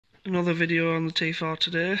Another video on the T4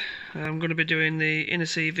 today. I'm going to be doing the inner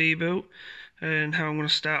CV boot, and how I'm going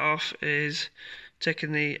to start off is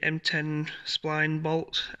taking the M10 spline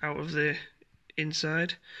bolt out of the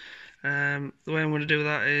inside. The way I'm going to do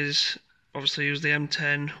that is obviously use the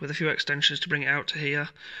M10 with a few extensions to bring it out to here,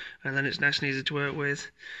 and then it's nice and easy to work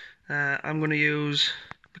with. I'm going to use,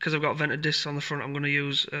 because I've got vented discs on the front, I'm going to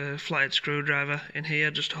use a flathead screwdriver in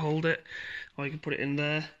here just to hold it, or you can put it in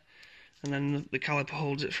there, and then the caliper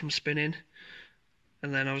holds it from spinning.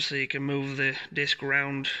 And then obviously you can move the disc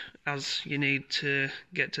around as you need to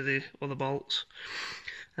get to the other bolts.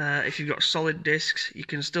 If you've got solid discs, you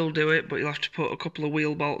can still do it, but you'll have to put a couple of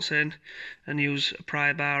wheel bolts in and use a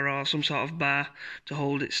pry bar or some sort of bar to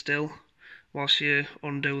hold it still whilst you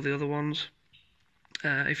undo the other ones.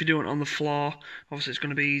 If you're doing it on the floor, obviously it's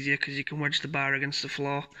going to be easier because you can wedge the bar against the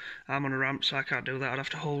floor. I'm on a ramp, so I can't do that, I'd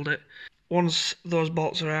have to hold it. Once those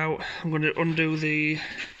bolts are out, I'm going to undo the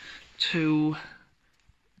two,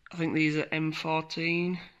 I think these are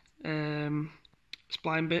M14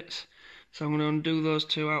 spline bits. So I'm going to undo those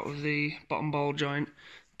two out of the bottom ball joint,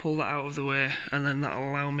 pull that out of the way, and then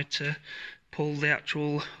that'll allow me to pull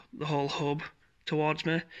the whole hub towards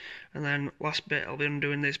me. And then last bit, I'll be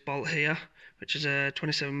undoing this bolt here, which is a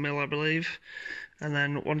 27mm I believe. And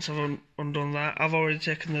then once I've undone that, I've already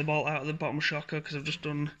taken the bolt out of the bottom shocker because I've just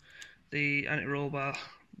done the anti-roll bar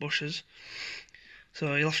bushes.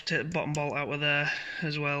 So you'll have to take the bottom bolt out of there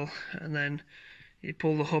as well, and then you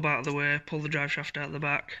pull the hub out of the way, pull the drive shaft out the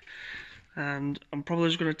back. And I'm probably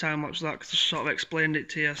just going to time lapse that because I sort of explained it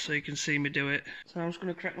to you so you can see me do it. So I'm just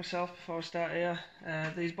going to correct myself before I start here.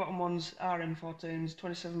 These bottom ones are M14s,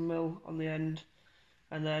 27mm on the end,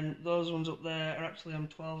 and then those ones up there are actually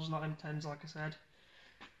M12s, not M10s like I said.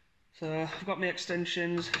 So I've got my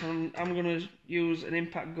extensions, and I'm going to use an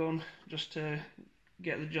impact gun just to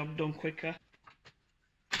get the job done quicker.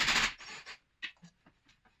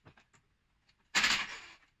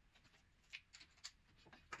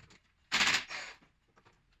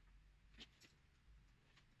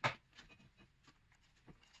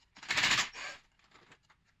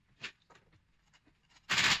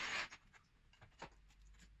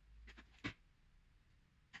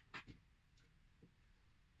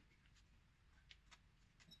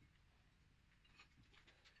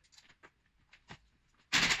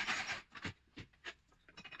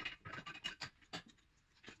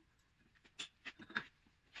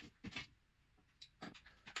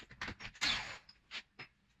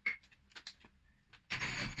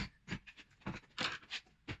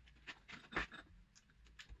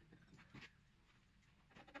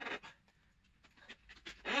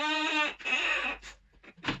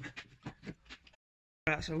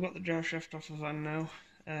 Right, so I've got the drive shaft off the van now,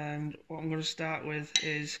 and what I'm going to start with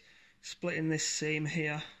is splitting this seam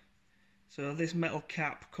here. So this metal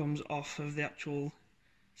cap comes off of the actual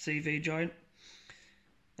CV joint.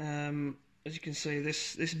 As you can see,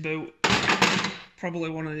 this boot, probably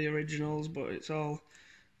one of the originals, but it's all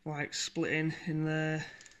like splitting in there.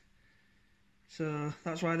 So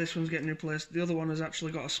that's why this one's getting replaced. The other one has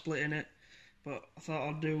actually got a split in it, but I thought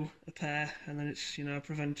I'd do a pair, and then it's, you know,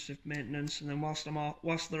 preventative maintenance. And then whilst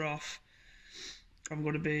they're off, I'm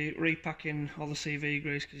going to be repacking all the CV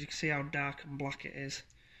grease because you can see how dark and black it is,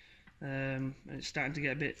 and it's starting to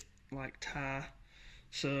get a bit like tar.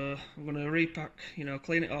 So I'm going to repack, you know,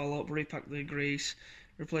 clean it all up, repack the grease,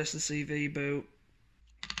 replace the CV boot.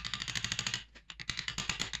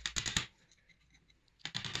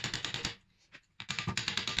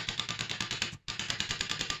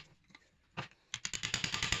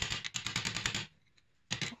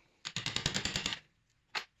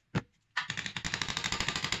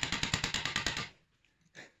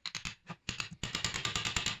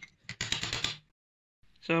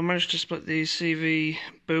 So I managed to split the CV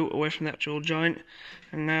boot away from the actual joint,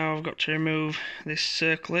 and now I've got to remove this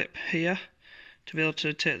circlip here to be able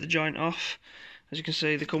to take the joint off. As you can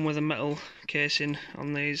see, they come with a metal casing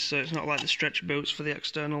on these, so it's not like the stretch boots for the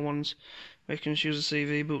external ones where you can just use a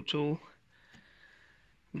CV boot tool.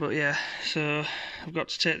 But yeah, so I've got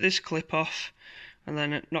to take this clip off and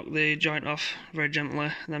then knock the joint off very gently,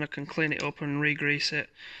 and then I can clean it up and re-grease it,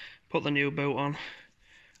 put the new boot on,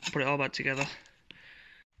 and put it all back together.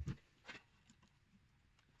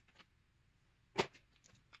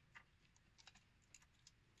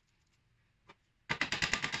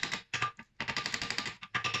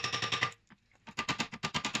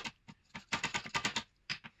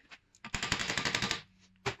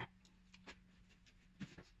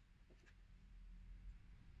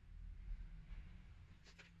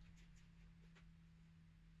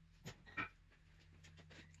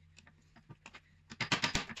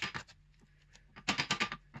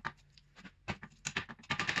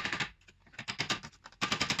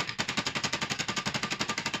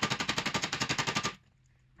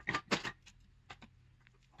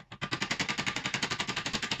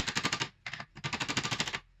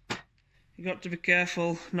 you've got to be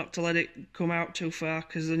careful not to let it come out too far,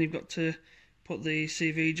 because then you've got to put the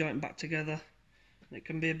CV joint back together. It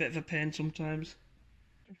can be a bit of a pain sometimes.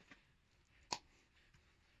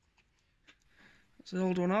 That's the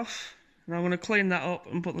old one off. Now I'm going to clean that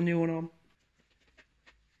up and put the new one on.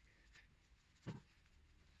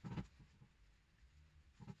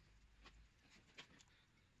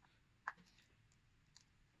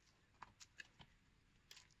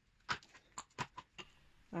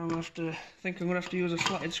 I'm going to have to use a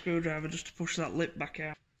flathead screwdriver just to push that lip back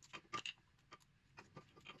out.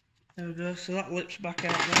 There we go, so that lip's back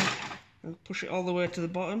out now. I'll push it all the way to the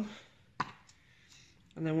bottom.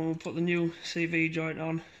 And then when we put the new CV joint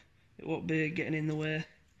on, it won't be getting in the way.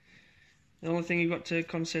 The only thing you've got to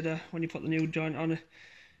consider when you put the new joint on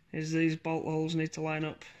is these bolt holes need to line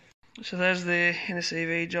up. So there's the inner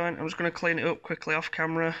CV joint. I'm just going to clean it up quickly off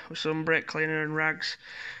camera with some brake cleaner and rags,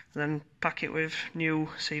 and then pack it with new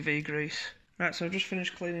CV grease. Right, so I've just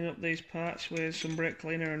finished cleaning up these parts with some brake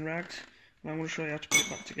cleaner and rags, and I'm going to show you how to put it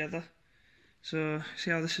back together. So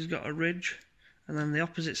see how this has got a ridge, and then the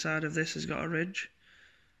opposite side of this has got a ridge.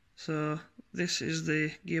 So this is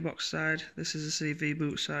the gearbox side, this is the CV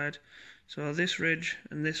boot side. So this ridge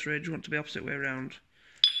and this ridge want to be opposite way around.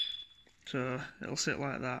 So it'll sit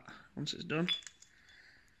like that once it's done.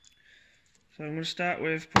 So I'm going to start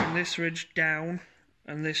with putting this ridge down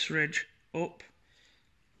and this ridge up.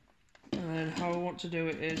 And then how I want to do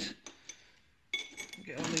it is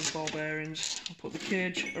get on these ball bearings. I'll put the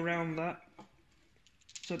cage around that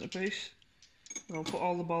centerpiece, and I'll put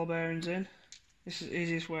all the ball bearings in. This is the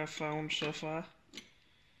easiest way I've found so far.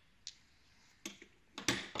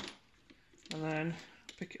 And then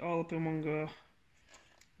pick it all up in one go.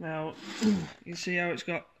 Now, you see how it's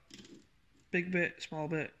got big bit, small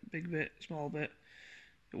bit, big bit, small bit.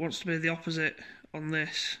 It wants to be the opposite on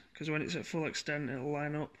this, because when it's at full extent it'll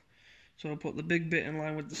line up. So I'll put the big bit in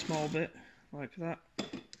line with the small bit, like that.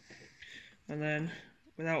 And then,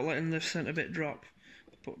 without letting the centre bit drop,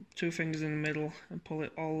 put two fingers in the middle and pull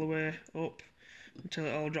it all the way up until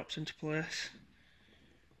it all drops into place.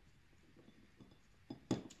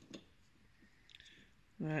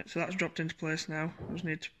 Right, so that's dropped into place now. I just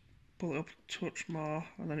need to pull it up a touch more,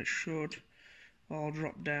 and then it should all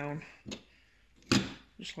drop down,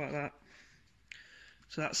 just like that.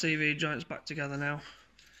 So that CV joint's back together now,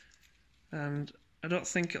 and I don't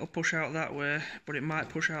think it'll push out that way, but it might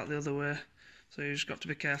push out the other way. So you just got to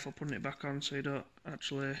be careful putting it back on so you don't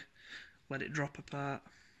actually let it drop apart.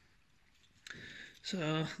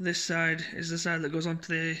 So this side is the side that goes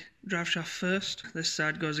onto the drive shaft first. This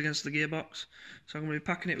side goes against the gearbox. So I'm going to be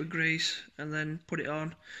packing it with grease and then put it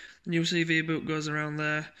on. The new CV boot goes around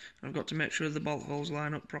there. I've got to make sure the bolt holes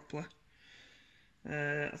line up properly.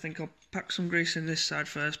 I think I'll pack some grease in this side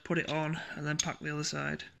first, put it on, and then pack the other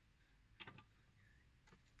side.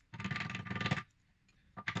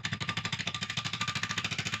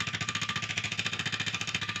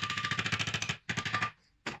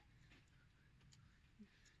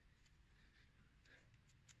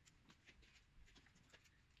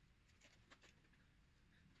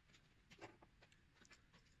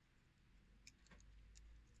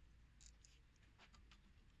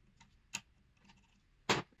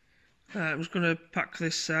 I'm just going to pack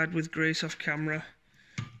this side with grease off camera.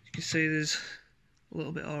 You can see there's a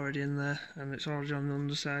little bit already in there, and it's already on the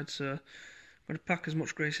underside, so I'm going to pack as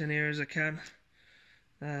much grease in here as I can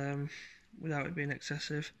without it being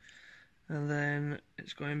excessive, and then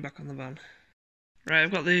it's going back on the van. Right,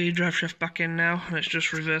 I've got the drive shaft back in now, and it's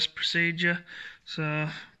just reverse procedure. So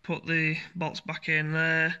put the bolts back in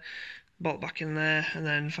there, bolt back in there, and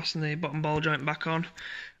then fasten the bottom ball joint back on.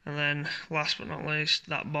 And then last but not least,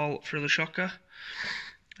 that bolt through the shocker.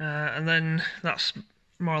 And then that's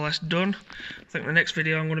more or less done. I think the next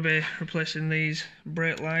video I'm going to be replacing these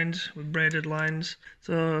brake lines with braided lines.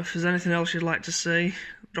 So if there's anything else you'd like to see,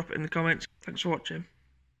 drop it in the comments. Thanks for watching.